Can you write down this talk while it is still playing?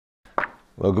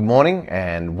Well, good morning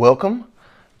and welcome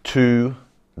to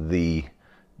the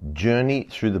journey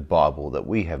through the Bible that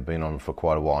we have been on for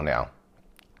quite a while now.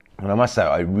 And I must say,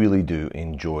 I really do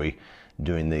enjoy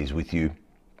doing these with you.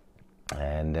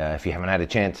 And if you haven't had a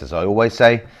chance, as I always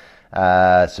say,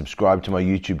 subscribe to my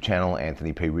YouTube channel,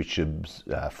 Anthony P. Richards.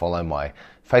 Follow my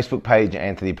Facebook page,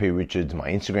 Anthony P. Richards, my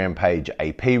Instagram page,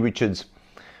 AP Richards.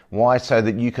 Why? So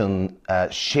that you can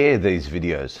share these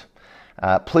videos.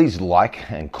 Please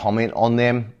like and comment on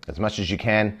them as much as you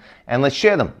can, and let's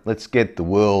share them. Let's get the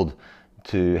world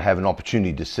to have an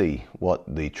opportunity to see what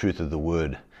the truth of the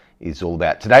Word is all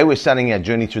about. Today we're starting our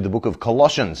journey through the book of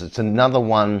Colossians. It's another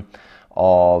one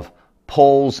of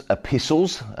Paul's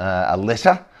epistles, a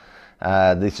letter.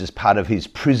 This is part of his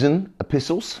prison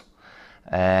epistles,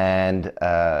 and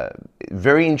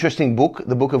very interesting book,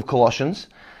 the book of Colossians,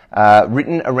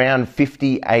 written around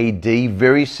 50 AD,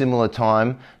 very similar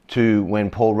time to when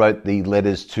Paul wrote the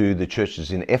letters to the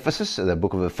churches in Ephesus, the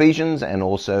book of Ephesians, and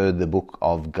also the book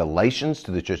of Galatians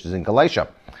to the churches in Galatia.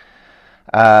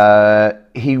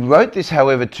 He wrote this,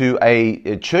 however, to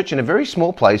a church in a very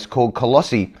small place called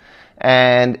Colossae,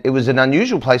 and it was an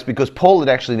unusual place because Paul had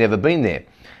actually never been there.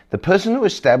 The person who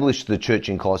established the church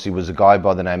in Colossae was a guy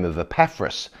by the name of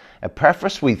Epaphras.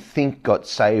 Epaphras, we think, got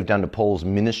saved under Paul's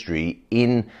ministry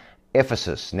in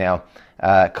Ephesus. Now,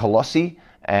 Colossae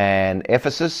and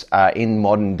Ephesus are in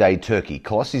modern-day Turkey.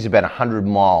 Colossae is about 100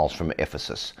 miles from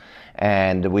Ephesus.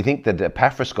 And we think that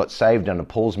Epaphras got saved under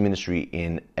Paul's ministry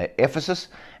in Ephesus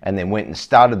and then went and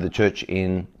started the church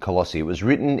in Colossae. It was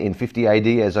written in 50 AD,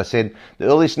 as I said. The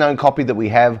earliest known copy that we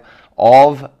have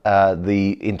of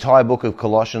the entire book of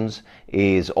Colossians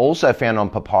is also found on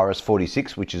Papyrus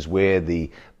 46, which is where the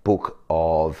book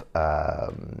of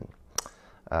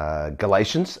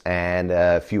Galatians and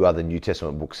a few other New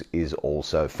Testament books is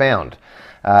also found.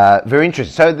 Very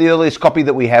interesting. So the earliest copy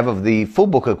that we have of the full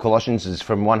book of Colossians is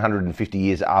from 150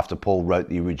 years after Paul wrote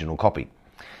the original copy.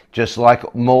 Just like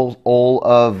all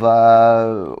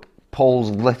of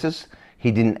Paul's letters,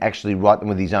 he didn't actually write them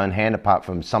with his own hand, apart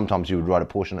from sometimes he would write a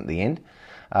portion at the end.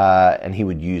 And he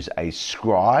would use a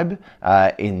scribe.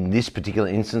 In this particular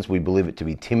instance, we believe it to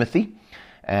be Timothy.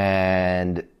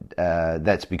 And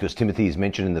that's because Timothy is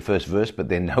mentioned in the first verse, but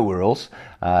then nowhere else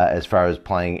as far as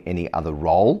playing any other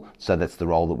role. So that's the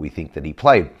role that we think that he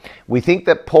played. We think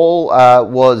that Paul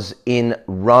was in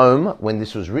Rome when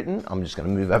this was written. I'm just going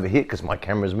to move over here because my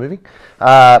camera's moving.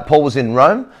 Paul was in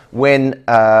Rome when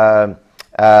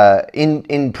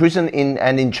in prison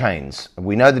and in chains.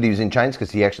 We know that he was in chains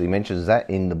because he actually mentions that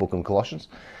in the book of Colossians.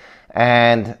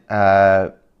 And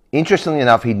interestingly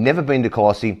enough, he'd never been to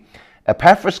Colossae.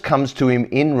 Epaphras comes to him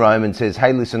in Rome and says,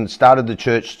 hey, listen, started the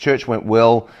church went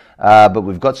well, but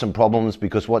we've got some problems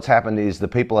because what's happened is the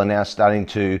people are now starting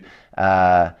to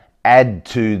add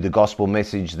to the gospel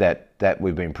message that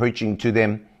we've been preaching to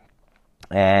them.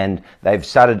 And they've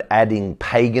started adding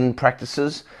pagan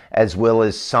practices as well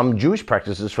as some Jewish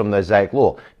practices from the Mosaic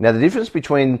law. Now, the difference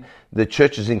between the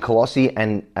churches in Colossae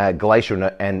and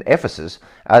Galatia and Ephesus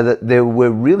are that there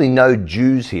were really no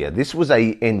Jews here. This was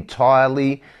an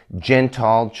entirely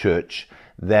Gentile church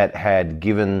that had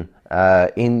given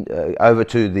over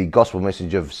to the gospel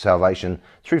message of salvation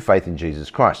through faith in Jesus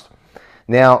Christ.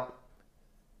 Now,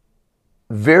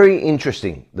 very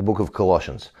interesting, the book of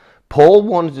Colossians. Paul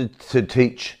wanted to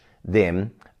teach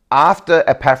them after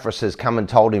Epaphras has come and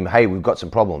told him, hey, we've got some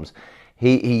problems.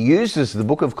 He uses the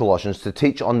book of Colossians to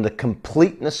teach on the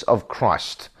completeness of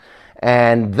Christ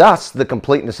and thus the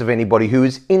completeness of anybody who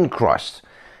is in Christ.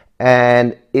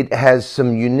 And it has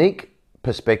some unique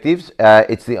perspectives.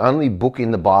 It's the only book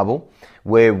in the Bible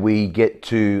where we get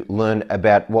to learn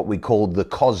about what we call the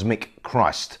cosmic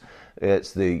Christ.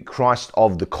 It's the Christ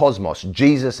of the cosmos,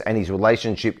 Jesus and his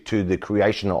relationship to the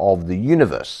creation of the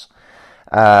universe.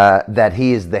 That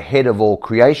he is the head of all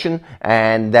creation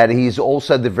and that he is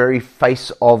also the very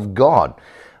face of God.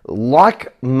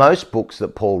 Like most books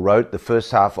that Paul wrote, the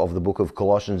first half of the book of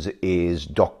Colossians is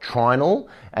doctrinal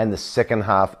and the second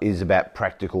half is about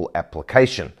practical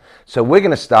application. So we're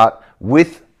going to start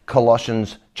with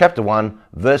Colossians chapter 1,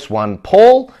 verse 1.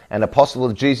 Paul, an apostle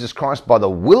of Jesus Christ by the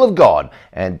will of God,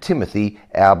 and Timothy,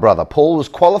 our brother. Paul was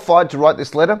qualified to write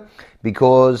this letter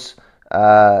because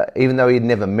even though he had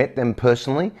never met them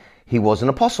personally, he was an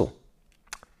apostle.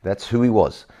 That's who he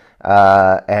was.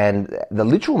 And the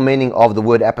literal meaning of the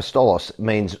word apostolos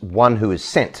means one who is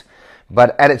sent.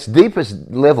 But at its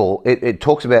deepest level, it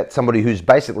talks about somebody who's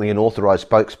basically an authorized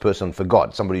spokesperson for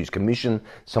God, somebody who's commissioned,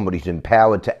 somebody who's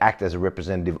empowered to act as a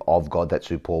representative of God. That's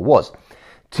who Paul was.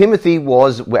 Timothy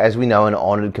was, as we know, an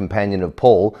honored companion of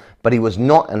Paul, but he was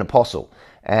not an apostle.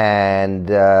 and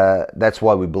that's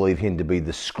why we believe him to be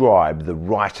the scribe, the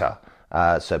writer.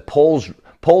 So Paul's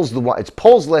the one. It's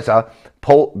Paul's letter.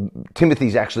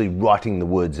 Timothy's actually writing the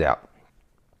words out.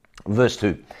 Verse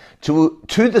 2,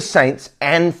 to the saints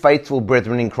and faithful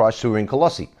brethren in Christ who are in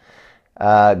Colossae,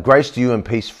 grace to you and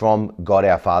peace from God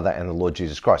our Father and the Lord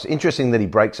Jesus Christ. Interesting that he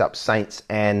breaks up saints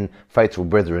and faithful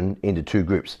brethren into two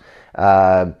groups.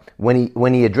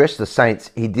 When he addressed the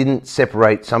saints, he didn't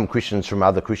separate some Christians from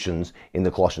other Christians in the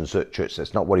Colossian church.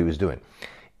 That's not what he was doing.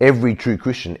 Every true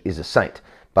Christian is a saint.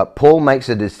 But Paul makes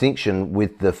a distinction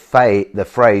with the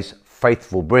phrase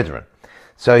faithful brethren.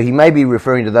 So he may be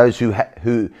referring to those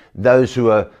who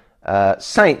are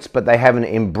saints, but they haven't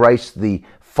embraced the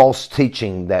false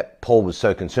teaching that Paul was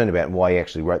so concerned about and why he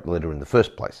actually wrote the letter in the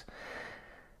first place.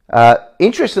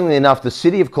 Interestingly enough, the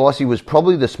city of Colossae was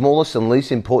probably the smallest and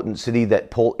least important city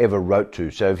that Paul ever wrote to.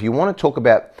 So if you want to talk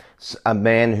about a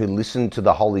man who listened to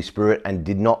the Holy Spirit and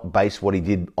did not base what he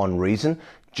did on reason,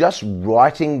 just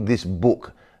writing this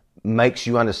book makes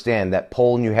you understand that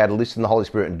Paul knew how to listen to the Holy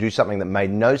Spirit and do something that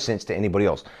made no sense to anybody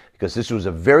else, because this was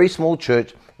a very small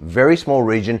church, very small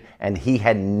region, and he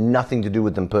had nothing to do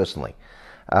with them personally.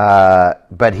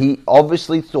 But he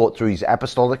obviously thought through his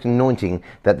apostolic anointing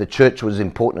that the church was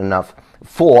important enough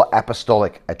for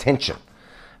apostolic attention.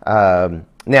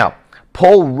 Now,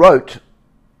 Paul wrote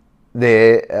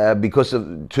there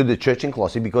to the church in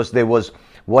Colossae because there was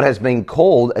what has been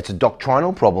called, it's a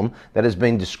doctrinal problem that has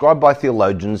been described by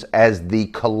theologians as the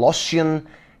Colossian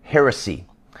heresy.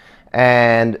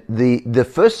 And the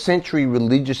first century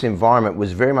religious environment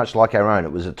was very much like our own.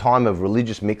 It was a time of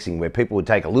religious mixing where people would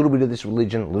take a little bit of this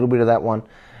religion, a little bit of that one,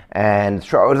 and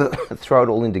throw it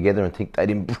all in together and think they'd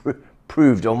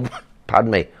improved on,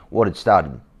 what had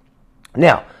started.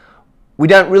 Now, we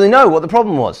don't really know what the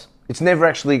problem was. It's never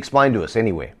actually explained to us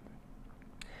anywhere.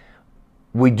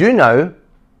 We do know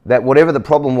that whatever the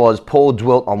problem was, Paul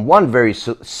dwelt on one very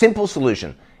simple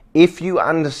solution. If you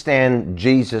understand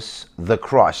Jesus the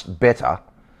Christ better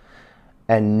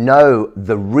and know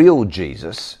the real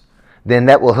Jesus, then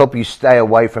that will help you stay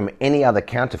away from any other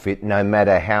counterfeit, no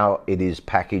matter how it is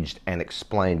packaged and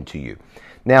explained to you.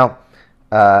 Now,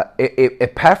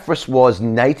 Epaphras was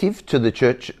native to the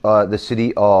church, the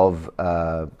city of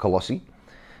Colossae.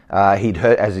 He'd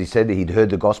heard, as he said, he'd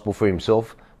heard the gospel for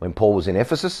himself when Paul was in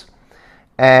Ephesus.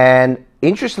 And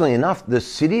interestingly enough, the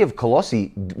city of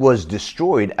Colossae was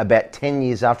destroyed about 10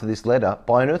 years after this letter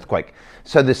by an earthquake.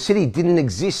 So the city didn't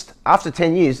exist. After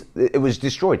 10 years, it was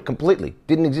destroyed completely.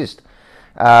 Didn't exist.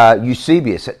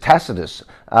 Eusebius, Tacitus,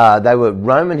 they were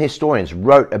Roman historians,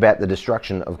 wrote about the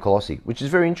destruction of Colossae, which is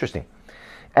very interesting.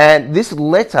 And this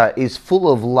letter is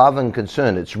full of love and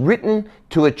concern. It's written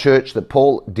to a church that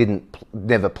Paul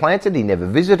never planted, he never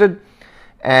visited.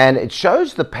 And it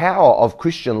shows the power of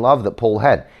Christian love that Paul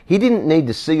had. He didn't need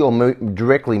to see or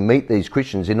directly meet these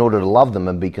Christians in order to love them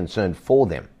and be concerned for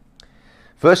them.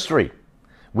 Verse 3,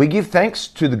 we give thanks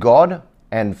to the God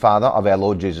and Father of our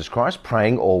Lord Jesus Christ,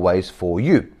 praying always for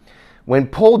you. When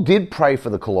Paul did pray for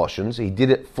the Colossians, he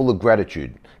did it full of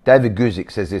gratitude. David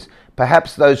Guzik says this,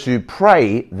 perhaps those who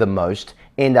pray the most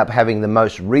end up having the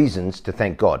most reasons to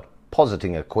thank God,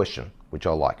 positing a question, which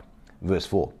I like. Verse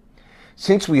 4.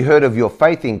 Since we heard of your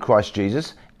faith in Christ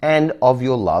Jesus and of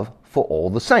your love for all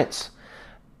the saints.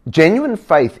 Genuine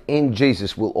faith in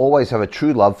Jesus will always have a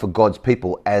true love for God's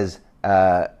people as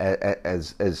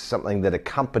something that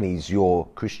accompanies your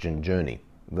Christian journey.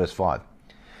 Verse 5.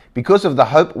 Because of the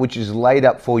hope which is laid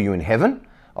up for you in heaven,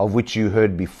 of which you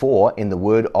heard before in the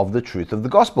word of the truth of the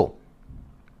gospel.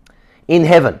 In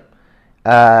heaven,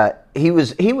 he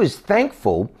was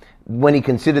thankful when he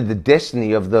considered the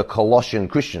destiny of the Colossian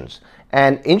Christians.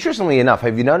 And interestingly enough,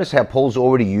 have you noticed how Paul's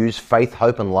already used faith,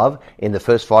 hope, and love in the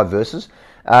first 5 verses?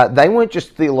 They weren't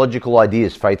just theological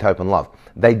ideas, faith, hope, and love.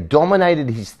 They dominated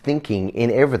his thinking in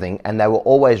everything, and they were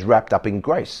always wrapped up in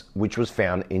grace, which was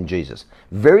found in Jesus.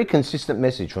 Very consistent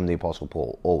message from the Apostle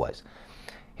Paul, always.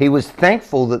 He was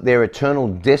thankful that their eternal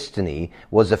destiny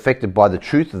was affected by the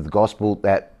truth of the gospel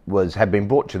that had been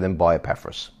brought to them by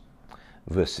Epaphras.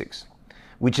 Verse 6.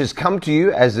 Which has come to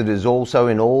you as it is also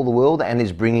in all the world and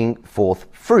is bringing forth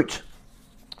fruit.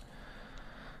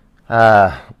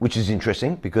 Which is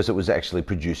interesting because it was actually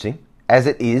producing, as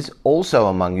it is also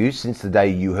among you since the day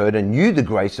you heard and knew the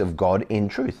grace of God in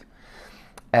truth.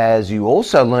 As you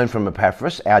also learned from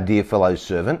Epaphras, our dear fellow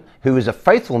servant, who is a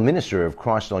faithful minister of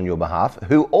Christ on your behalf,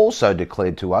 who also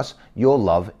declared to us your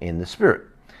love in the Spirit.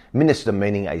 Minister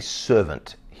meaning a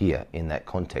servant here in that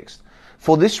context.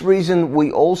 For this reason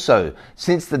we also,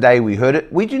 since the day we heard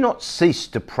it, we do not cease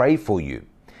to pray for you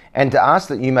and to ask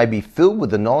that you may be filled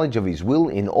with the knowledge of his will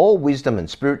in all wisdom and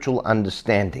spiritual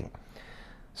understanding.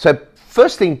 So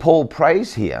first thing Paul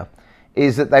prays here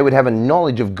is that they would have a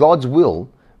knowledge of God's will,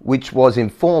 which was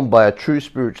informed by a true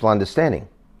spiritual understanding.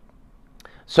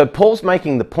 So Paul's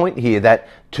making the point here that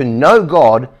to know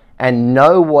God and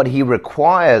know what he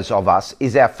requires of us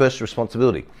is our first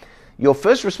responsibility. Your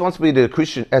first responsibility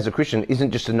as a Christian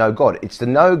isn't just to know God. It's to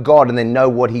know God and then know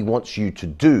what he wants you to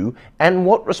do and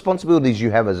what responsibilities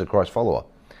you have as a Christ follower.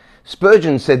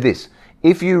 Spurgeon said this: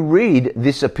 if you read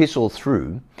this epistle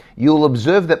through, you'll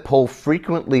observe that Paul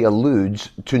frequently alludes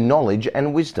to knowledge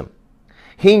and wisdom.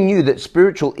 He knew that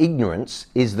spiritual ignorance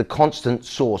is the constant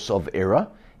source of error,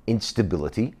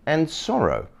 instability, and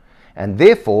sorrow, and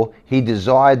therefore he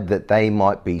desired that they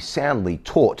might be soundly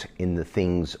taught in the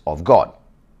things of God.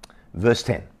 Verse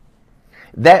 10,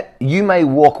 that you may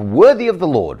walk worthy of the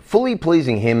Lord, fully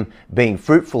pleasing him, being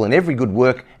fruitful in every good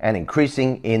work and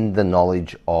increasing in the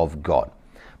knowledge of God.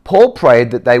 Paul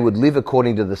prayed that they would live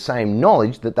according to the same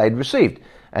knowledge that they'd received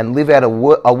and live out a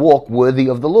walk worthy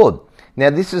of the Lord. Now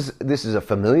this is a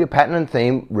familiar pattern and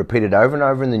theme repeated over and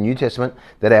over in the New Testament,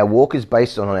 that our walk is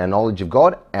based on our knowledge of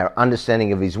God, our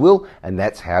understanding of his will, and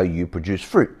that's how you produce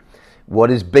fruit. What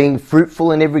is being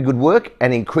fruitful in every good work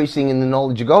and increasing in the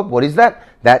knowledge of God? What is that?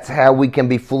 That's how we can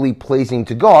be fully pleasing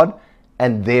to God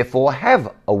and therefore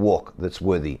have a walk that's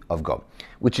worthy of God,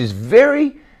 which is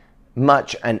very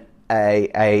much an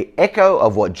echo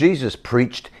of what Jesus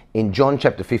preached in John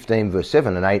chapter 15, verse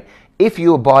 7 and 8. If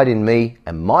you abide in me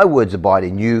and my words abide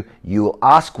in you, you will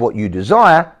ask what you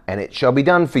desire and it shall be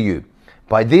done for you.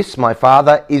 By this my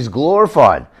Father is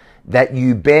glorified, that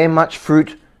you bear much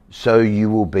fruit, so you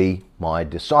will be my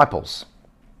disciples.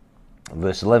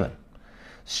 Verse 11,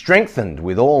 strengthened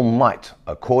with all might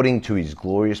according to his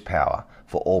glorious power,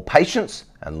 for all patience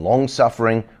and long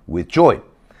suffering with joy.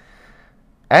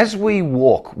 As we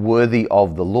walk worthy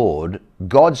of the Lord,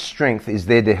 God's strength is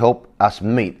there to help us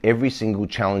meet every single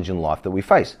challenge in life that we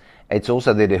face. It's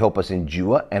also there to help us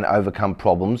endure and overcome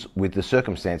problems with the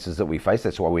circumstances that we face.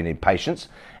 That's why we need patience.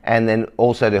 And then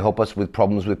also to help us with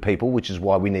problems with people, which is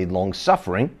why we need long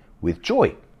suffering with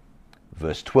joy.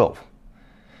 Verse 12.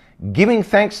 Giving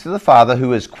thanks to the Father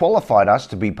who has qualified us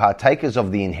to be partakers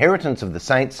of the inheritance of the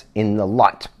saints in the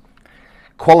light.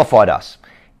 Qualified us.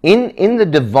 In the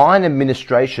divine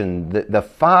administration, the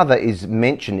Father is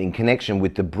mentioned in connection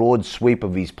with the broad sweep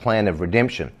of his plan of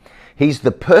redemption. He's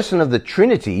the person of the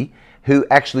Trinity who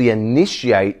actually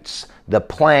initiates the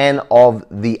plan of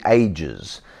the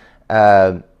ages.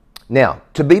 Now,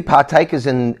 to be partakers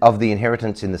of the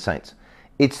inheritance in the saints,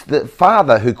 it's the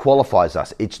Father who qualifies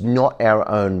us. It's not our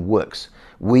own works.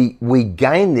 We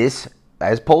gain this,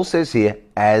 as Paul says here,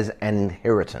 as an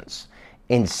inheritance,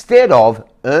 instead of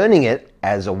earning it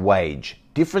as a wage.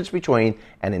 Difference between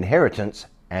an inheritance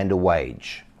and a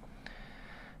wage.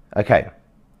 Okay,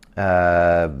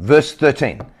 verse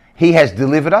 13. He has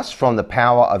delivered us from the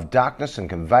power of darkness and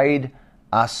conveyed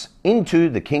us into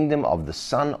the kingdom of the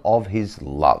Son of his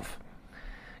love.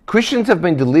 Christians have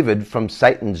been delivered from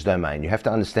Satan's domain. You have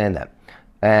to understand that.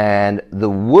 And the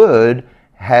word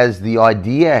has the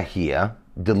idea here,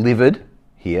 delivered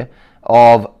here,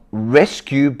 of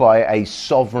rescue by a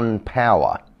sovereign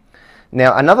power.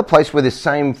 Now, another place where this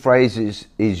same phrase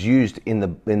is used in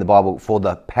the Bible for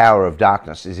the power of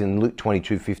darkness is in Luke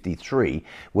 22:53,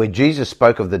 where Jesus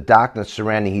spoke of the darkness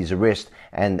surrounding his arrest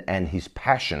and his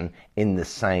passion in the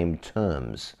same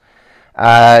terms.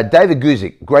 David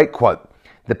Guzik, great quote,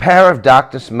 "The power of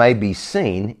darkness may be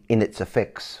seen in its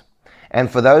effects, and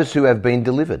for those who have been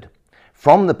delivered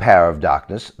from the power of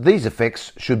darkness, these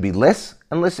effects should be less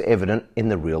and less evident in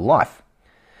the real life.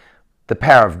 The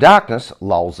power of darkness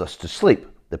lulls us to sleep.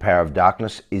 The power of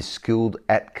darkness is skilled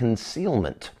at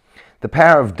concealment. The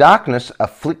power of darkness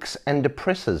afflicts and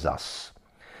depresses us.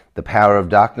 The power of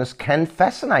darkness can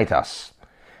fascinate us.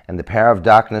 And the power of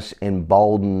darkness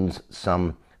emboldens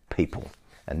some people."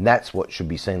 And that's what should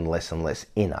be seen less and less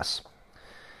in us.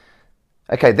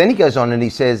 Okay, then he goes on and he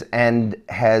says, and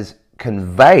has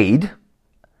conveyed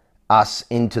us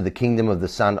into the kingdom of the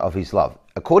Son of his love.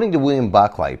 According to William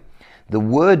Barclay, the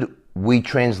word we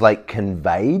translate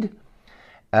conveyed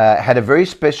had a very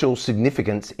special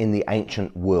significance in the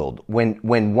ancient world.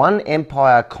 When one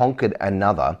empire conquered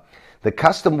another, the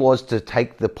custom was to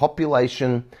take the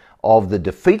population of the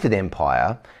defeated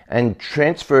empire and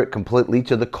transfer it completely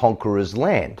to the conqueror's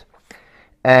land.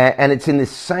 And it's in the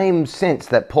same sense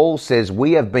that Paul says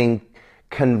we have been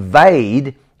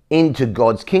conveyed into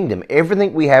God's kingdom.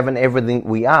 Everything we have and everything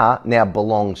we are now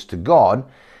belongs to God.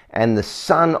 And the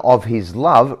Son of his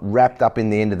love, wrapped up in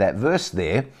the end of that verse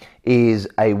there, is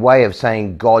a way of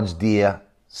saying God's dear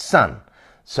Son.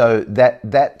 So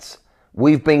that's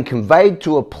we've been conveyed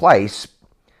to a place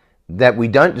that we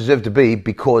don't deserve to be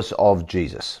because of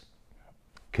Jesus.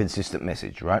 Consistent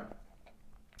message, right?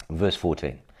 Verse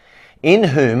 14. In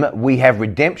whom we have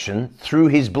redemption through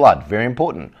his blood. Very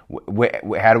important.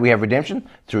 How do we have redemption?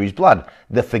 Through his blood.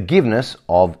 The forgiveness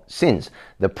of sins.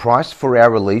 The price for our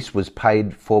release was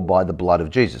paid for by the blood of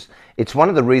Jesus. It's one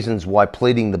of the reasons why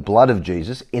pleading the blood of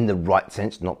Jesus, in the right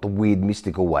sense, not the weird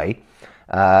mystical way,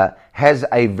 has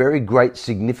a very great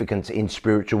significance in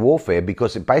spiritual warfare,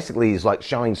 because it basically is like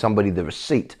showing somebody the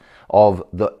receipt of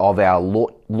our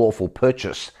lawful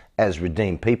purchase as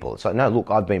redeemed people. It's like, no,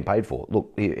 look, I've been paid for.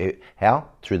 Look, how?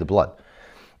 Through the blood.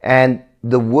 And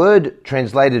the word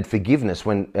translated forgiveness,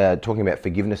 when talking about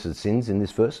forgiveness of sins in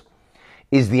this verse,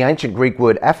 is the ancient Greek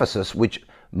word aphesis, which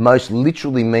most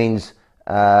literally means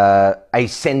a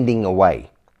sending away.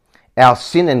 Our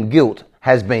sin and guilt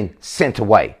has been sent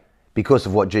away because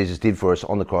of what Jesus did for us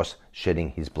on the cross, shedding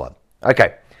his blood.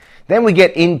 Okay, then we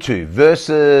get into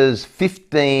verses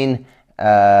 15,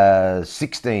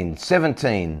 16,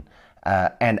 17,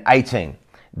 and 18.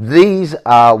 These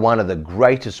are one of the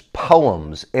greatest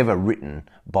poems ever written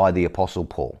by the Apostle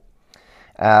Paul.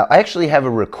 I actually have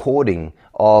a recording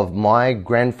of my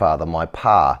grandfather, my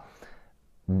pa,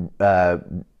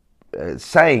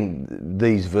 saying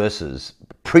these verses,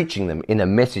 preaching them in a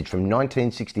message from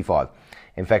 1965.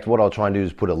 In fact, what I'll try and do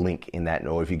is put a link in that,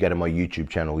 or if you go to my YouTube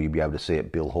channel, you'll be able to see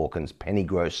it, Bill Hawkins, Penny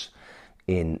Gross,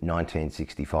 in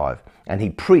 1965. And he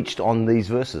preached on these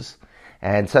verses.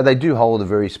 And so they do hold a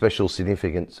very special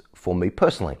significance for me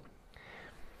personally.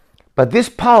 But this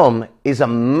poem is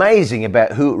amazing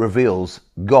about who it reveals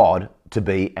God to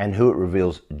be and who it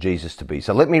reveals Jesus to be.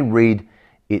 So let me read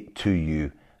it to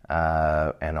you,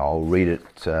 and I'll read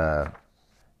it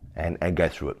and go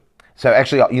through it. So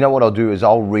actually, you know what I'll do is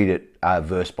I'll read it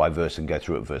verse by verse and go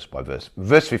through it verse by verse.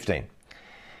 Verse 15.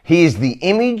 He is the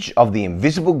image of the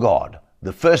invisible God,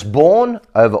 the firstborn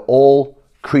over all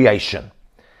creation.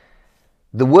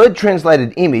 The word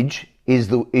translated image is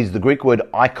the Greek word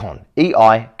icon,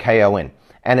 E-I-K-O-N.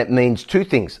 And it means two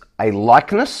things: a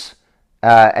likeness,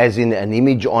 as in an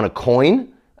image on a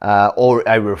coin, or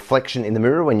a reflection in the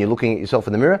mirror when you're looking at yourself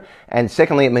in the mirror. And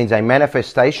secondly, it means a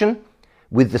manifestation,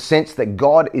 with the sense that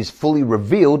God is fully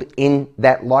revealed in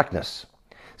that likeness.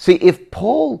 See,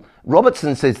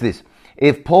 Robertson says this,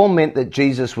 if Paul meant that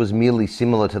Jesus was merely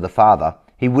similar to the Father,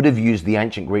 he would have used the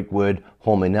ancient Greek word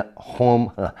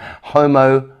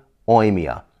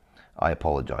homoiomia, I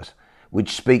apologize,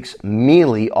 which speaks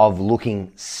merely of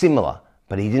looking similar.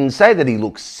 But he didn't say that he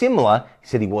looked similar, he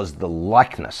said he was the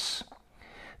likeness.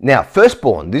 Now,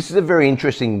 firstborn, this is a very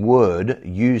interesting word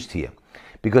used here,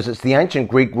 because it's the ancient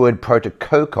Greek word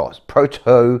prototokos,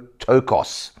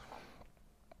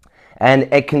 and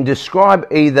it can describe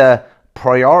either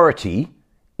priority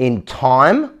in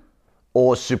time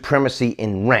or supremacy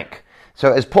in rank.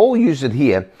 So as Paul used it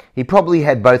here, he probably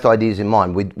had both ideas in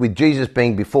mind, with Jesus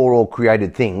being before all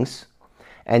created things,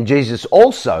 and Jesus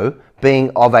also being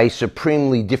of a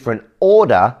supremely different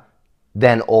order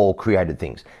than all created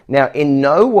things. Now, in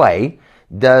no way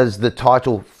does the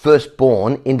title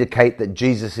firstborn indicate that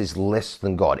Jesus is less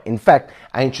than God. In fact,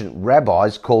 ancient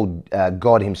rabbis called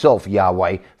God himself,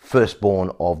 Yahweh,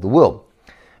 firstborn of the world.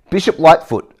 Bishop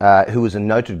Lightfoot, who was a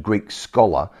noted Greek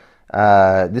scholar,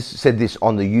 said this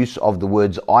on the use of the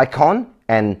words icon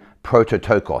and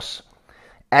prototokos.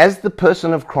 As the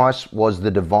person of Christ was the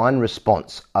divine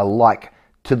response alike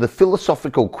to the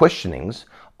philosophical questionings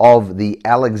of the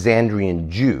Alexandrian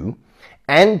Jew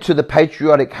and to the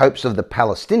patriotic hopes of the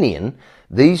Palestinian,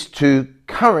 these two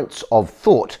currents of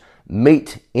thought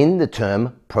meet in the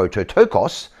term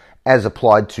prototokos as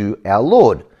applied to our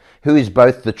Lord, who is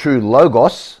both the true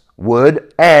Logos,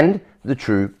 word, and the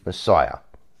true Messiah.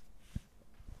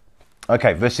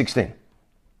 Okay, verse 16.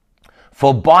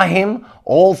 For by him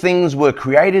all things were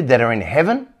created that are in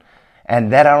heaven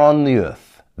and that are on the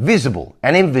earth, visible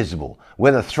and invisible,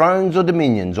 whether thrones or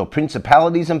dominions or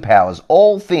principalities and powers,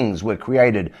 all things were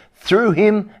created through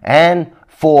him and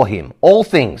for him. All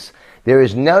things. There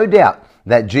is no doubt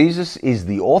that Jesus is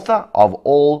the author of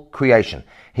all creation.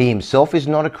 He himself is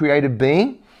not a created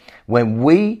being. When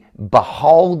we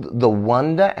behold the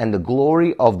wonder and the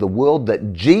glory of the world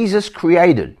that Jesus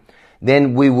created,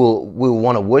 then we will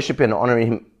want to worship and honor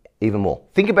him even more.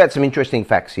 Think about some interesting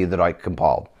facts here that I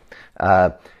compiled.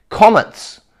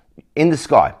 Comets in the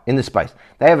sky, in the space,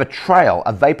 they have a trail,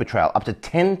 a vapor trail, up to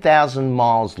 10,000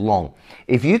 miles long.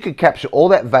 If you could capture all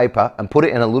that vapor and put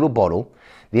it in a little bottle,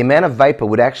 the amount of vapor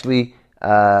would actually,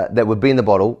 that would be in the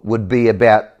bottle, would be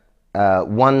about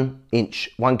 1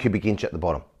 cubic inch at the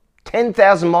bottom.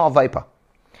 10,000 mile vapor.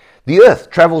 The Earth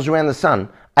travels around the sun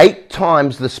 8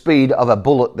 times the speed of a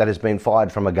bullet that has been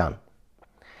fired from a gun.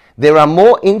 There are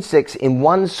more insects in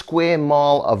 1 square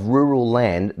mile of rural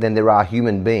land than there are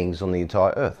human beings on the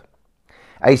entire Earth.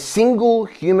 A single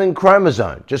human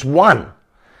chromosome, just one,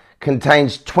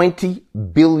 contains 20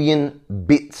 billion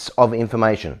bits of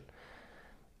information.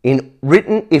 If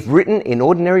written in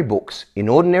ordinary books, in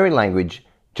ordinary language,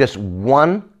 just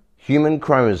one human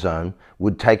chromosome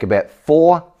would take about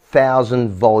 4,000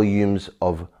 volumes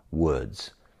of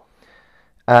words.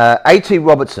 A.T.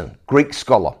 Robertson, Greek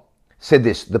scholar, said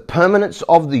this: the permanence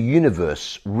of the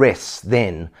universe rests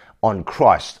then on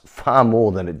Christ far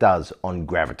more than it does on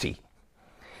gravity.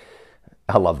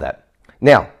 I love that.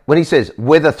 Now, when he says,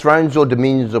 whether thrones or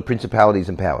dominions or principalities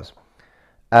and powers,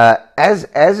 as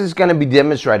is going to be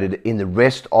demonstrated in the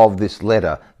rest of this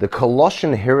letter, the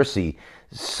Colossian heresy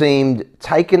seemed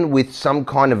taken with some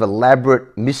kind of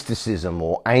elaborate mysticism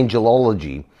or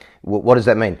angelology. What does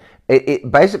that mean?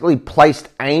 It basically placed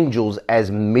angels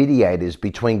as mediators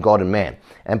between God and man.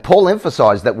 And Paul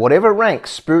emphasized that whatever rank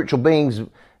spiritual beings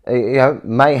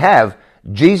may have,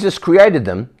 Jesus created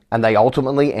them, and they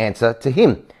ultimately answer to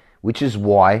him, which is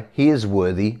why he is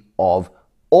worthy of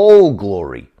all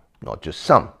glory, not just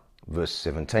some. Verse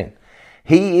 17.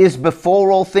 He is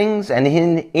before all things, and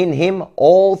in him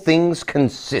all things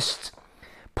consist.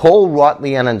 Paul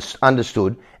rightly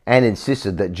understood and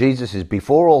insisted that Jesus is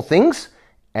before all things,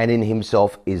 and in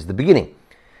himself is the beginning.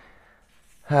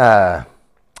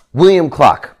 William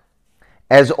Clark.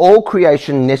 As all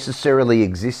creation necessarily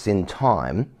exists in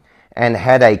time and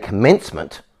had a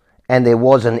commencement, and there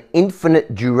was an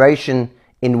infinite duration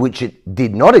in which it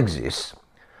did not exist,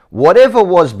 whatever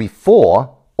was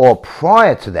before or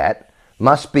prior to that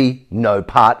must be no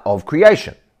part of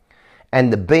creation.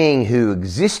 And the being who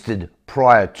existed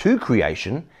prior to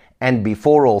creation and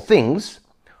before all things,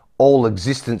 all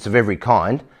existence of every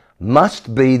kind,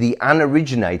 must be the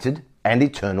unoriginated and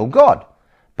eternal God.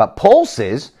 But Paul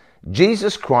says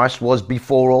Jesus Christ was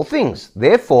before all things.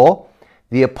 Therefore,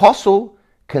 the apostle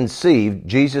conceived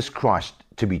Jesus Christ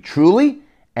to be truly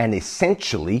and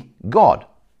essentially God.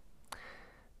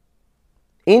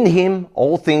 In him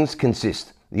all things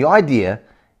consist. The idea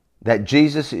that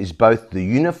Jesus is both the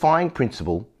unifying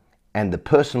principle and the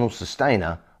personal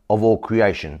sustainer of all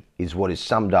creation is what is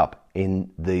summed up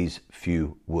in these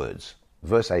few words.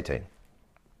 Verse 18.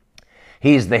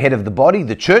 He is the head of the body,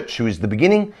 the church, who is the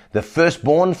beginning, the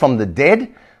firstborn from the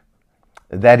dead,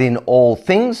 that in all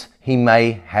things he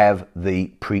may have the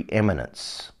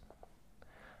preeminence.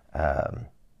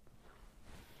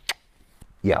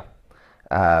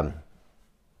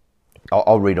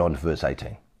 I'll read on to verse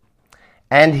 18.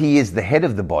 And he is the head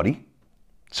of the body.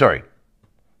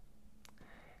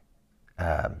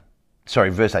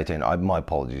 Verse 18. My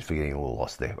apologies for getting a little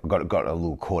lost there. I got a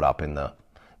little caught up in the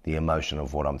emotion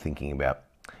of what I'm thinking about.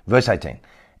 Verse 18.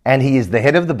 And he is the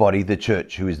head of the body, the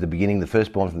church, who is the beginning, the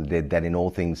firstborn from the dead, that in all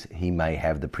things he may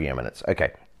have the preeminence.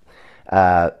 Okay.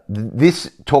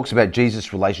 This talks about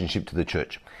Jesus' relationship to the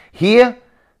church. Here,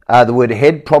 the word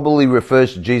head probably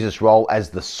refers to Jesus' role as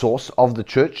the source of the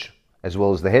church, as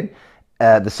well as the head.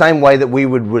 The same way that we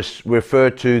would refer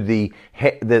to the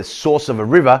source of a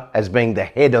river as being the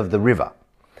head of the river.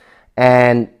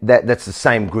 And that's the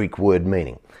same Greek word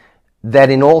meaning.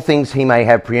 That in all things he may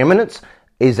have preeminence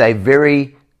is a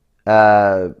very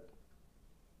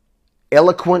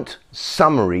eloquent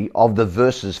summary of the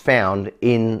verses found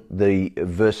in the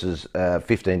verses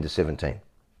 15 to 17.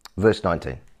 Verse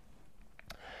 19.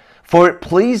 For it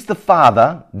pleased the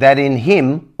Father that in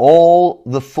him all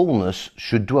the fullness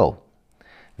should dwell.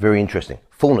 Very interesting.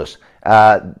 Fullness.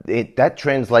 That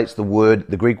translates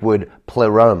the Greek word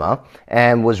pleroma,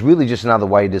 and was really just another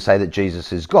way to say that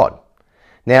Jesus is God.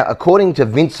 Now, according to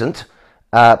Vincent,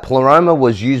 pleroma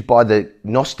was used by the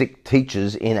Gnostic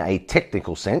teachers in a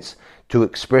technical sense to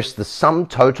express the sum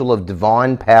total of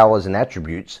divine powers and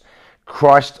attributes.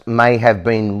 Christ may have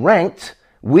been ranked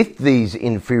with these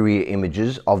inferior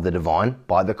images of the divine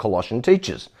by the Colossian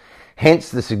teachers. Hence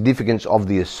the significance of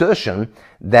the assertion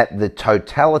that the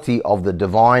totality of the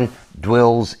divine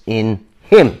dwells in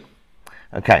him.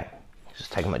 Okay,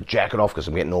 just taking my jacket off because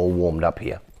I'm getting all warmed up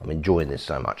here. I'm enjoying this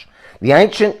so much. The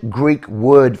ancient Greek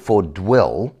word for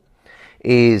dwell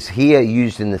is here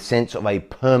used in the sense of a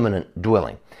permanent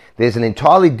dwelling. There's an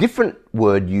entirely different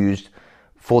word used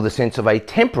for the sense of a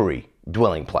temporary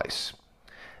dwelling place.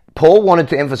 Paul wanted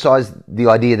to emphasize the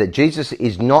idea that Jesus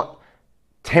is not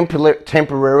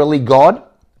temporarily God,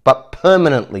 but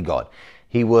permanently God.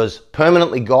 He was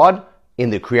permanently God in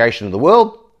the creation of the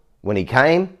world, when he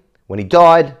came, when he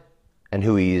died, and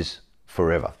who he is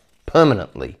forever.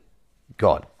 Permanently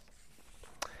God.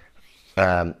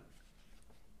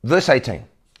 Verse 18.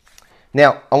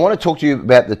 Now, I want to talk to you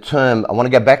about the term, I want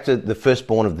to go back to the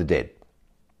firstborn of the dead,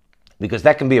 because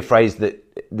that can be a phrase that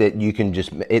you can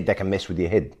that can mess with your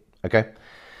head, okay?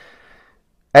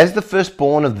 As the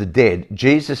firstborn of the dead,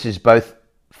 Jesus is both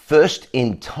first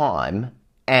in time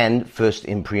and first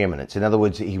in preeminence. In other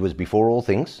words, he was before all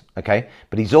things, okay?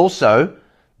 But he's also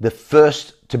the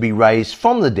first to be raised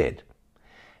from the dead.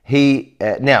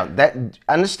 Now,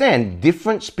 understand,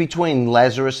 difference between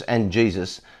Lazarus and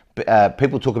Jesus.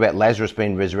 People talk about Lazarus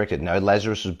being resurrected. No,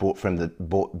 Lazarus was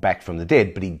brought back from the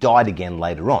dead, but he died again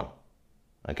later on.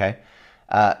 Okay?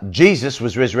 Jesus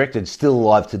was resurrected, still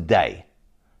alive today.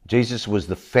 Jesus was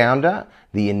the founder,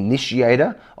 the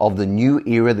initiator of the new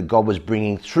era that God was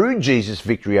bringing through Jesus'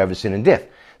 victory over sin and death.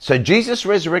 So Jesus'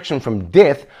 resurrection from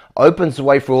death opens the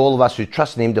way for all of us who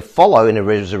trust in him to follow in a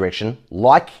resurrection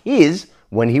like his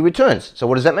when he returns. So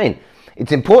what does that mean?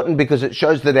 It's important because it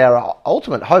shows that our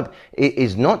ultimate hope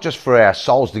is not just for our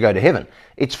souls to go to heaven.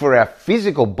 It's for our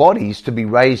physical bodies to be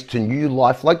raised to new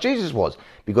life like Jesus was,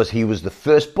 because he was the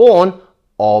firstborn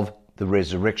of the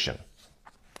resurrection.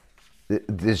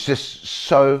 There's just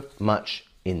so much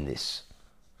in this.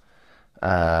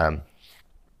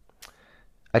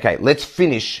 Okay,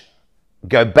 let's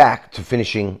go back to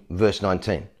finishing verse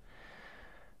 19.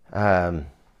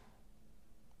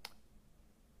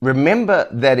 Remember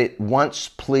that it once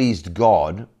pleased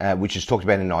God, which is talked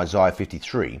about in Isaiah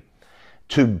 53,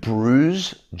 to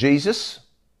bruise Jesus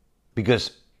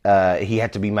because he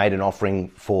had to be made an offering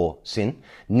for sin.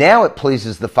 Now it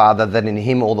pleases the Father that in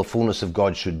him all the fullness of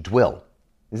God should dwell.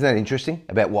 Isn't that interesting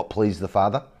about what pleased the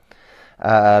Father?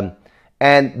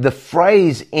 And the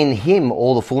phrase "in him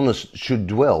all the fullness should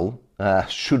dwell,"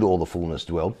 should all the fullness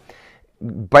dwell,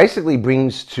 basically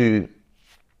brings to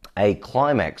a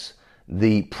climax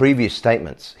the previous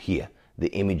statements here.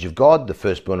 The image of God, the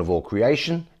firstborn of all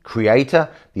creation, creator,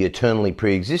 the eternally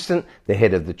pre-existent, the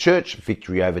head of the church,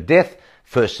 victory over death,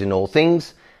 first in all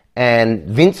things. And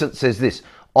Vincent says this: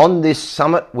 on this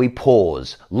summit we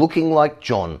pause, looking like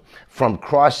John, from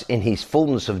Christ in his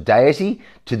fullness of deity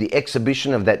to the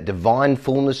exhibition of that divine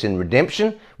fullness in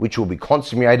redemption, which will be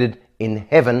consummated in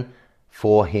heaven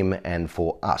for him and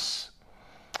for us.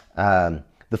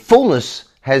 The fullness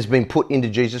has been put into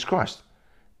Jesus Christ.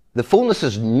 The fullness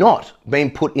has not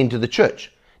been put into the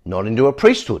church, not into a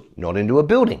priesthood, not into a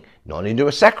building, not into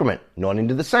a sacrament, not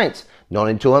into the saints, not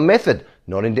into a method,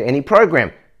 not into any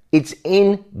program. It's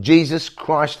in Jesus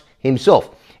Christ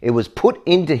himself. It was put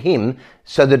into him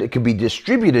so that it could be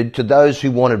distributed to those who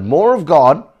wanted more of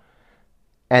God,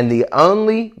 and the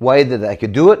only way that they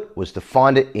could do it was to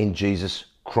find it in Jesus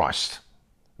Christ.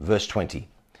 Verse 20.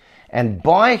 And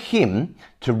by him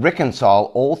to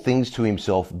reconcile all things to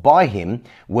himself, by him,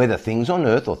 whether things on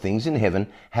earth or things in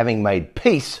heaven, having made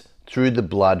peace through the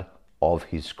blood of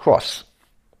his cross.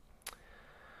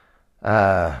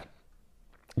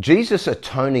 Jesus'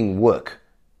 atoning work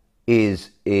is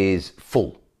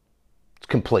full. It's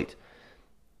complete.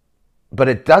 But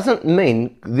it doesn't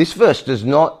mean, this verse does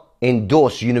not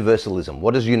endorse universalism.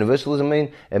 What does universalism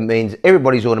mean? It means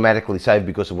everybody's automatically saved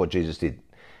because of what Jesus did.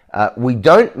 We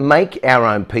don't make our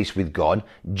own peace with God.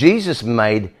 Jesus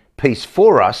made peace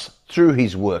for us through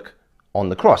his work on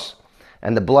the cross.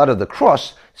 And the blood of the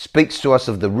cross speaks to us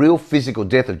of the real physical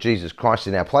death of Jesus Christ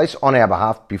in our place, on our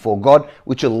behalf before God,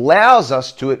 which allows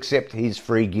us to accept his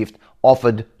free gift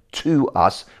offered to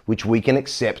us, which we can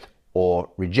accept or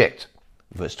reject.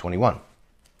 Verse 21.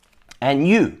 And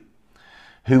you,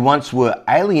 who once were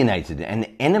alienated and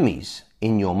enemies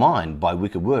in your mind by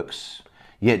wicked works,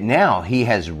 yet now he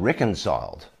has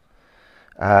reconciled.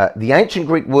 The ancient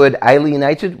Greek word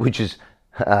alienated, which is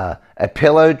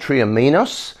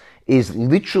apellotriamenos, is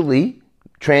literally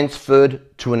transferred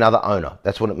to another owner.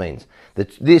 That's what it means.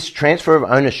 This transfer of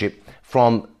ownership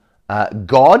from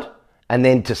God and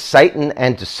then to Satan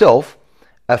and to self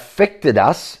affected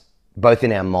us both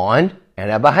in our mind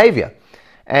and our behavior.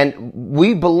 And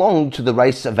we belong to the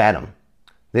race of Adam.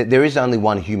 There is only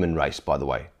one human race, by the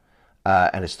way.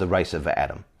 And it's the race of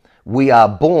Adam. We are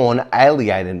born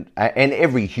alienated, and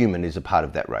every human is a part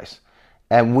of that race.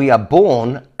 And we are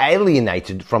born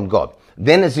alienated from God.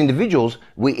 Then as individuals,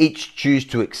 we each choose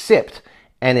to accept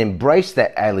and embrace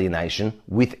that alienation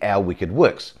with our wicked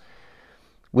works.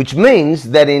 Which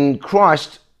means that in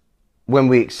Christ, when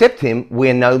we accept him,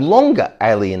 we're no longer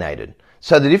alienated.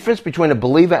 So the difference between a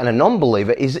believer and a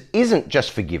non-believer isn't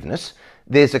just forgiveness.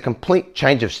 There's a complete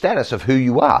change of status of who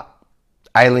you are.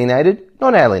 Alienated,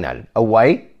 not alienated.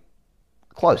 Away,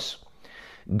 close.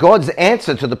 God's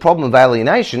answer to the problem of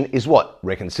alienation is what?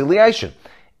 Reconciliation.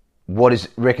 What is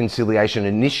reconciliation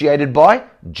initiated by?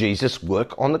 Jesus'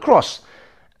 work on the cross.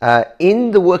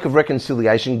 In the work of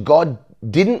reconciliation, God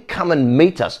didn't come and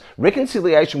meet us.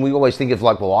 Reconciliation, we always think of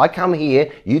like, well, I come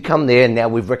here, you come there, and now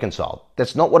we've reconciled.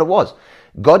 That's not what it was.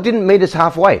 God didn't meet us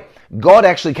halfway. God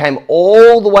actually came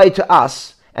all the way to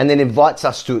us and then invites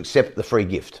us to accept the free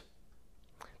gift.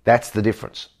 That's the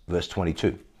difference. Verse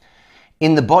 22.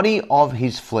 In the body of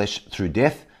his flesh through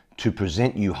death, to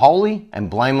present you holy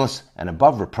and blameless and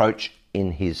above reproach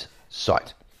in his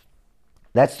sight.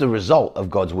 That's the result of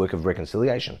God's work of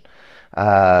reconciliation.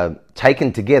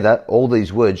 Taken together, all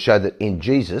these words show that in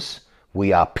Jesus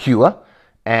we are pure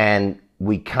and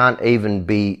we can't even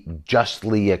be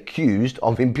justly accused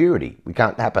of impurity. We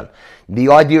can't happen. The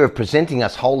idea of presenting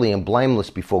us holy and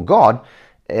blameless before God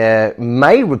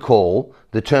may recall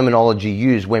the terminology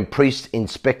used when priests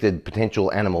inspected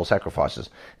potential animal sacrifices.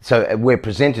 So we're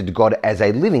presented to God as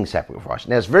a living sacrifice.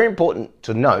 Now, it's very important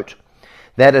to note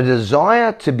that a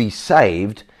desire to be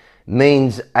saved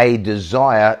means a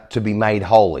desire to be made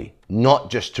holy, not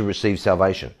just to receive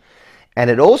salvation. And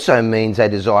it also means a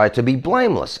desire to be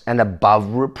blameless and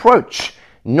above reproach,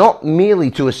 not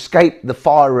merely to escape the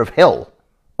fire of hell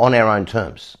on our own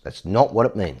terms. That's not what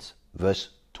it means.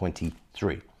 Verse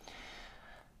 23.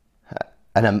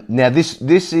 Now this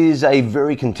is a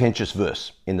very contentious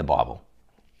verse in the Bible.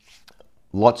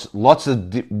 Lots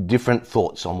of different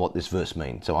thoughts on what this verse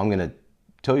means. So I'm going to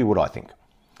tell you what I think.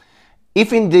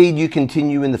 If indeed you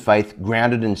continue in the faith,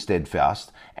 grounded and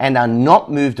steadfast, and are not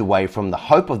moved away from the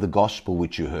hope of the gospel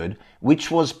which you heard,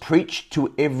 which was preached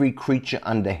to every creature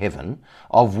under heaven,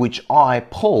 of which I,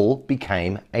 Paul,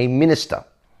 became a minister.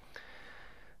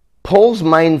 Paul's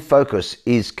main focus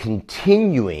is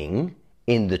continuing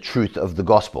in the truth of the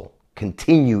gospel.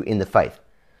 Continue in the faith.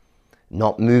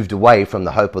 Not moved away from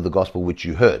the hope of the gospel which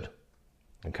you heard.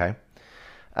 Okay?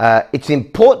 It's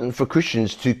important for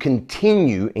Christians to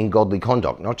continue in godly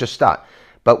conduct, not just start.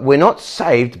 But we're not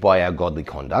saved by our godly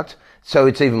conduct, so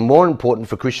it's even more important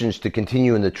for Christians to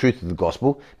continue in the truth of the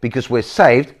gospel because we're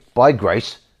saved by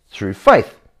grace through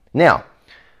faith. Now,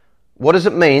 what does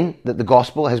it mean that the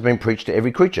gospel has been preached to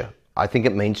every creature? I think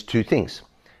it means two things.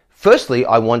 Firstly,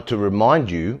 I want to remind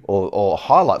you or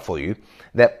highlight for you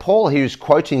that Paul here is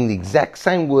quoting the exact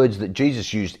same words that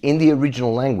Jesus used in the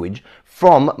original language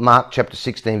from Mark chapter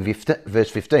 16, verse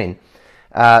 15,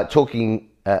 talking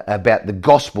about the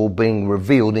gospel being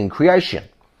revealed in creation.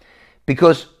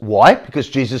 Because why? Because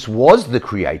Jesus was the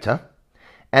creator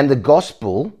and the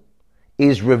gospel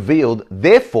is revealed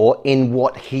therefore in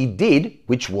what he did,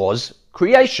 which was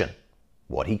creation,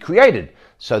 what he created.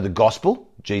 So the gospel,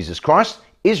 Jesus Christ,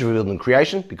 is revealed in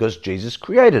creation because Jesus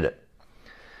created it.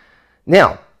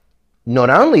 Now, not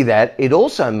only that, it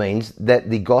also means that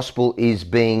the gospel is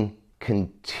being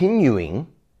continuing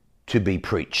to be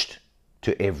preached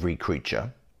to every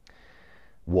creature.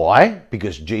 Why?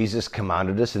 Because Jesus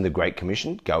commanded us in the Great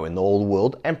Commission, go in all the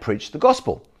world and preach the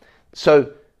gospel.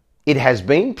 So it has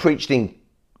been preached through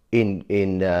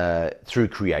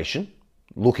creation,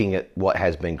 looking at what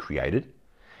has been created,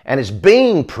 and it's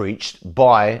being preached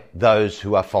by those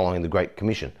who are following the Great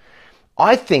Commission.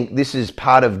 I think this is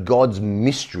part of God's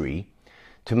mystery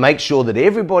to make sure that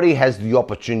everybody has the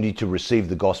opportunity to receive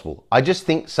the gospel. I just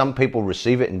think some people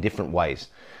receive it in different ways.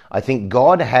 I think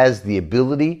God has the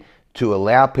ability to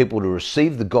allow people to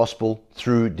receive the gospel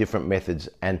through different methods.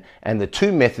 And the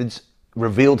two methods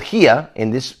revealed here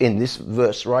in this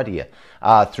verse right here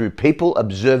are through people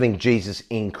observing Jesus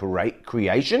in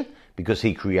creation, because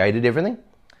he created everything,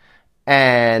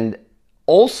 and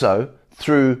also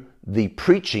through the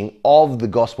preaching of the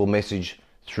gospel message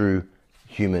through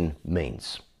human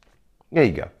means. There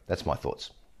you go. That's my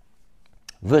thoughts.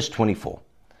 Verse 24.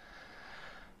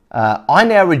 I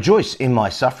now rejoice in my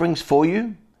sufferings for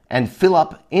you and fill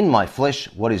up in my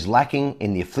flesh what is lacking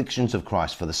in the afflictions of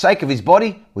Christ for the sake of his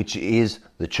body, which is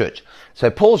the church. So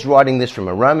Paul's writing this from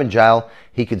a Roman jail.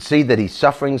 He could see that his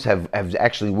sufferings have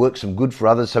actually worked some good for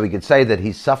others. So he could say that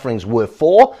his sufferings were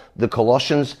for the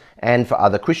Colossians and for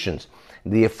other Christians.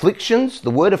 The afflictions,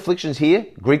 the word afflictions here,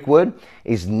 Greek word,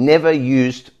 is never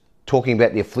used talking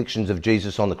about the afflictions of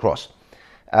Jesus on the cross.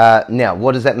 Now,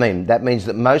 what does that mean? That means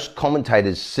that most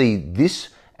commentators see this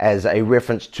as a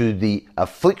reference to the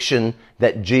affliction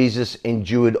that Jesus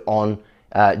endured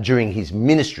during his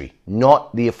ministry,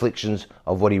 not the afflictions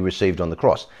of what he received on the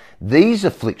cross. These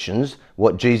afflictions,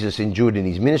 what Jesus endured in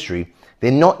his ministry,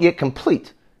 they're not yet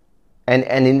complete. And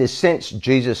in this sense,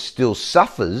 Jesus still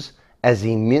suffers as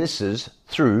he ministers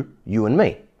through you and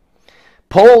me.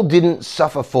 Paul didn't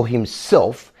suffer for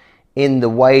himself in the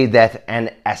way that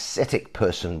an ascetic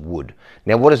person would.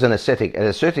 Now, what is an ascetic? An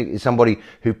ascetic is somebody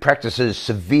who practices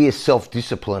severe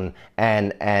self-discipline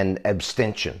and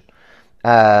abstention.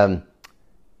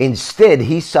 Instead,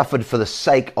 he suffered for the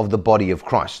sake of the body of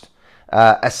Christ.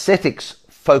 Ascetics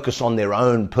focus on their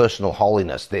own personal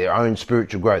holiness, their own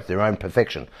spiritual growth, their own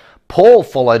perfection. Paul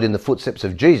followed in the footsteps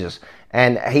of Jesus,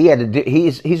 and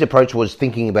his approach was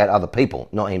thinking about other people,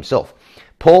 not himself.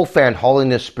 Paul found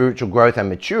holiness, spiritual growth, and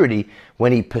maturity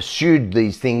when he pursued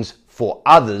these things for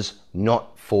others,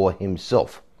 not for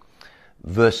himself.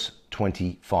 Verse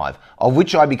 25, of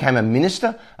which I became a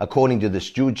minister according to the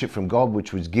stewardship from God,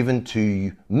 which was given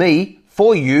to me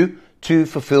for you to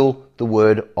fulfill the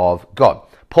word of God.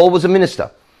 Paul was a minister,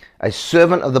 a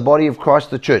servant of the body of Christ,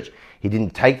 the church. He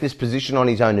didn't take this position on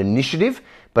his own initiative,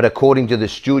 but according to the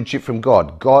stewardship from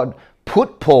God. God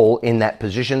put Paul in that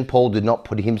position. Paul did not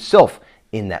put himself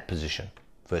in that position.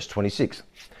 Verse 26.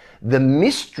 The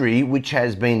mystery which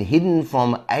has been hidden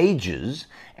from ages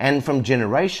and from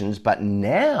generations, but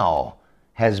now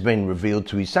has been revealed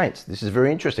to his saints. This is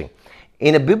very interesting.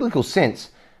 In a biblical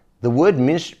sense, the word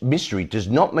mystery does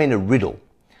not mean a riddle.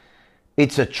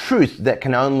 It's a truth that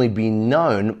can only be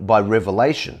known by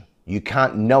revelation. You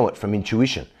can't know it from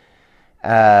intuition.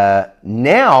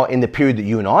 Now, in the period that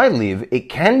you and I live, it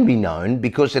can be known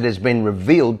because it has been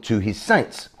revealed to his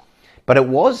saints. But it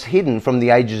was hidden from the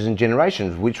ages and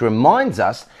generations, which reminds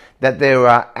us that there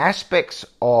are aspects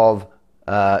of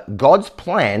God's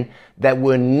plan that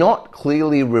were not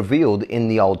clearly revealed in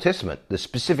the Old Testament. The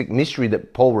specific mystery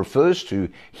that Paul refers to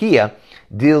here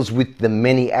deals with the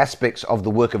many aspects of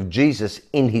the work of Jesus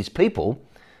in his people,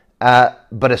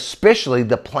 but especially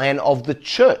the plan of the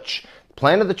church. The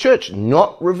plan of the church,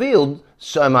 not revealed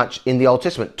so much in the Old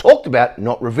Testament. Talked about,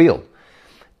 not revealed.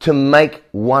 To make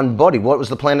one body. What was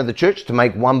the plan of the church? To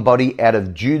make one body out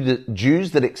of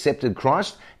Jews that accepted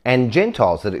Christ and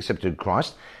Gentiles that accepted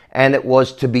Christ. And it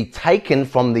was to be taken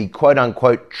from the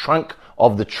quote-unquote trunk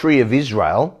of the tree of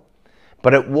Israel,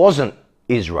 but it wasn't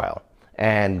Israel.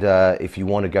 And if you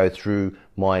want to go through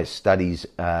my studies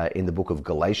in the book of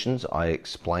Galatians, I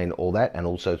explain all that, and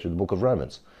also through the book of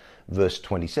Romans. Verse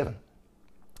 27.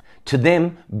 To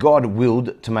them God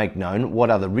willed to make known what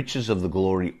are the riches of the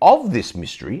glory of this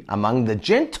mystery among the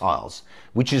Gentiles,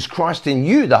 which is Christ in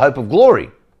you, the hope of glory.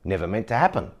 Never meant to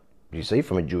happen, you see,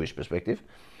 from a Jewish perspective.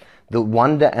 The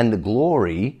wonder and the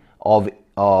glory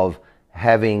of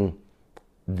having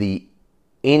the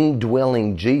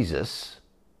indwelling Jesus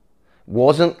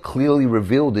wasn't clearly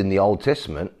revealed in the Old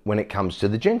Testament when it comes to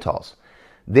the Gentiles.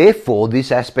 Therefore,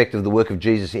 this aspect of the work of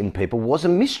Jesus in people was a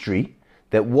mystery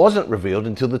that wasn't revealed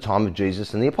until the time of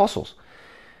Jesus and the apostles.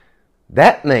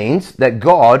 That means that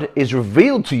God is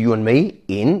revealed to you and me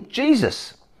in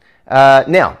Jesus.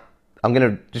 Now, I'm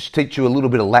going to just teach you a little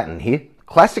bit of Latin here.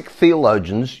 Classic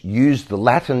theologians use the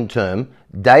Latin term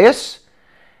Deus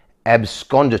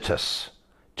absconditus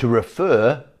to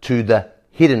refer to the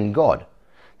hidden God,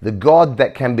 the God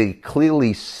that can be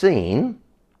clearly seen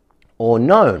or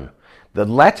known. The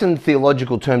Latin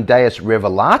theological term Deus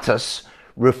revelatus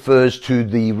refers to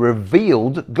the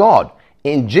revealed God.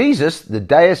 In Jesus, the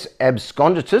Deus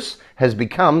absconditus has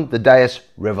become the Deus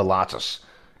revelatus.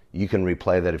 You can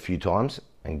replay that a few times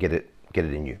and get it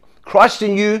in you. Christ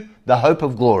in you, the hope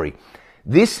of glory.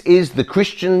 This is the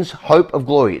Christian's hope of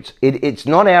glory. It's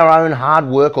not our own hard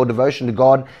work or devotion to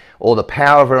God or the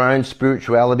power of our own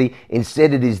spirituality.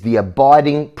 Instead, it is the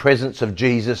abiding presence of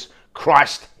Jesus,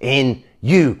 Christ in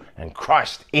you and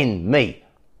Christ in me.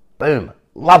 Boom.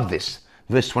 Love this.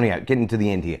 Verse 28, getting to the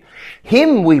end here.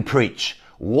 Him we preach,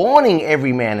 warning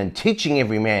every man and teaching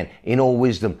every man in all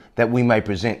wisdom, that we may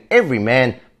present every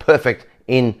man perfect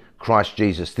in Christ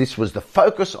Jesus. This was the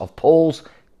focus of Paul's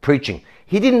preaching.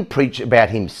 He didn't preach about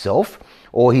himself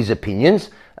or his opinions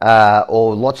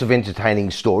or lots of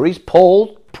entertaining stories.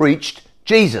 Paul preached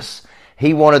Jesus.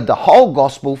 He wanted the whole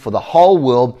gospel for the whole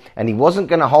world, and he wasn't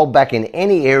going to hold back in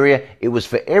any area. It was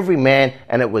for every man,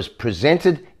 and it was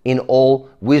presented in all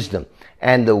wisdom.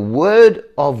 And the word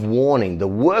of warning, the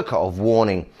work of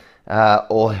warning,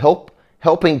 or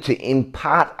helping to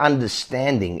impart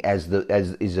understanding, as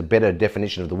is a better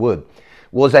definition of the word,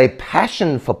 was a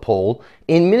passion for Paul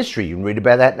in ministry. You can read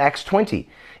about that in Acts 20.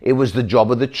 It was the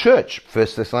job of the church, 1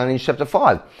 Thessalonians chapter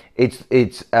 5.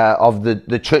 It's of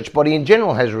the church body in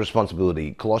general has a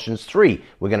responsibility, Colossians 3.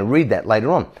 We're going to read that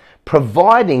later on.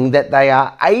 Providing that they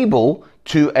are able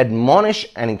to admonish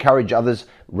and encourage others,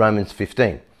 Romans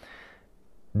 15.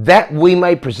 That we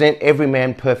may present every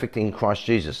man perfect in Christ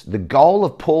Jesus. The goal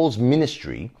of Paul's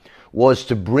ministry was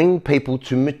to bring people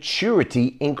to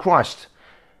maturity in Christ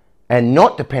and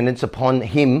not dependence upon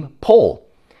him, Paul.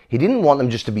 He didn't want them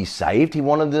just to be saved. He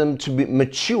wanted them to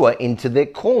mature into their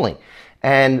calling.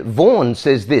 And Vaughan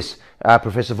says this,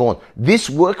 Professor Vaughan, this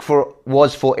work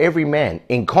was for every man.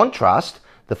 In contrast,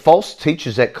 the false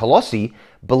teachers at Colossae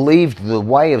believed the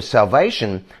way of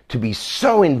salvation to be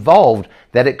so involved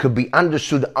that it could be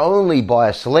understood only by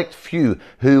a select few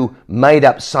who made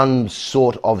up some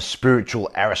sort of spiritual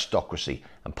aristocracy.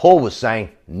 And Paul was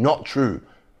saying, not true,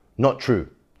 not true.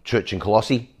 Church in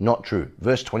Colossae, not true.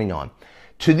 Verse 29.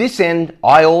 To this end,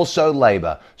 I also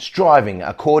labor, striving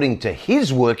according to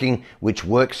his working, which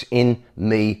works in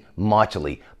me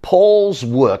mightily. Paul's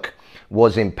work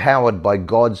was empowered by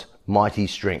God's mighty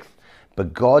strength.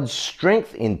 But God's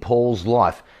strength in Paul's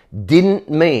life didn't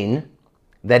mean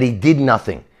that he did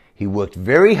nothing. He worked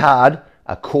very hard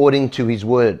according to his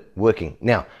word working.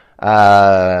 Now,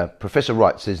 Professor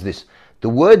Wright says this, the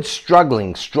word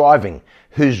struggling, striving,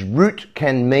 whose root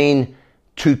can mean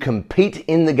to compete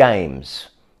in the games,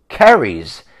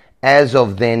 carries, as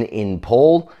of then in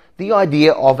Paul, the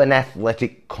idea of an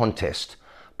athletic contest.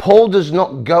 Paul does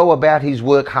not go about his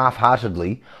work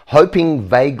half-heartedly, hoping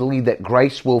vaguely that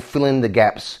grace will fill in the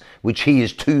gaps which he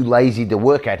is too lazy to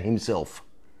work at himself.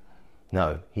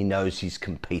 No, he knows he's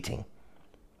competing.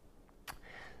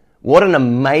 What an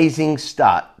amazing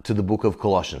start to the book of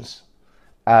Colossians.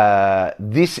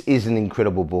 This is an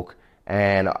incredible book,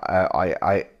 and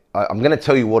I'm going to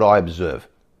tell you what I observe.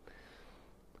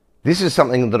 This is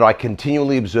something that I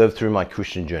continually observe through my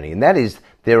Christian journey, and that is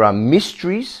there are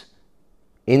mysteries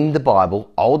in the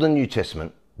Bible, Old and New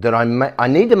Testament, that I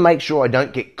need to make sure I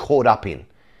don't get caught up in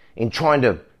trying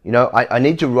to, I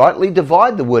need to rightly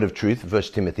divide the word of truth, 1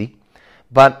 Timothy,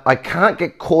 but I can't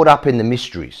get caught up in the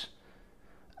mysteries.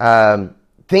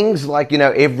 Things like,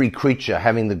 every creature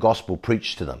having the gospel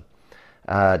preached to them.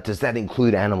 Does that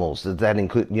include animals? Does that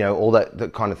include, all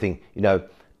that kind of thing?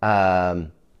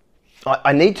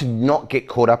 I need to not get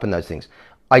caught up in those things.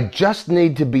 I just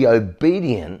need to be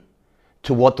obedient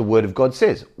to what the Word of God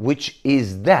says, which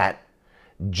is that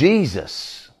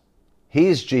Jesus,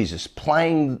 here's Jesus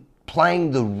playing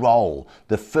the role,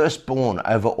 the firstborn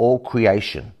over all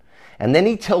creation. And then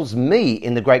he tells me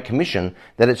in the Great Commission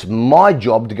that it's my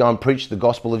job to go and preach the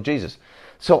gospel of Jesus.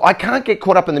 So I can't get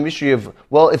caught up in the mystery of,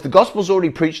 well, if the gospel's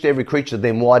already preached to every creature,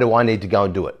 then why do I need to go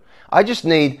and do it? I just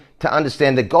need to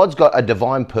understand that God's got a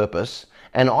divine purpose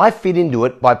and I fit into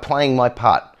it by playing my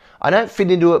part. I don't fit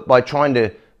into it by trying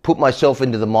to put myself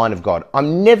into the mind of God.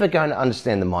 I'm never going to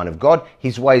understand the mind of God.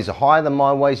 His ways are higher than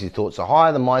my ways. His thoughts are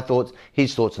higher than my thoughts.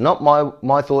 His thoughts are not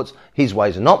my thoughts. His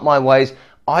ways are not my ways.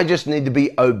 I just need to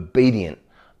be obedient.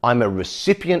 I'm a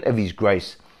recipient of his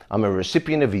grace. I'm a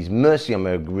recipient of his mercy. I'm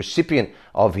a recipient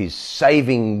of his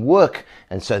saving work.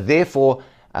 And so therefore,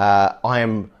 I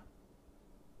am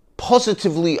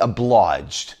positively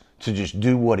obliged to just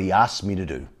do what he asks me to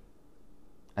do.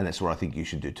 And that's what I think you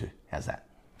should do too. How's that?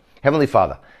 Heavenly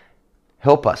Father,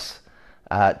 help us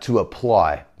to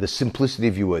apply the simplicity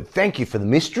of your word. Thank you for the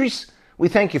mysteries. We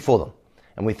thank you for them.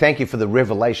 And we thank you for the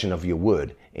revelation of your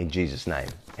word in Jesus' name.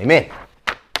 Amen.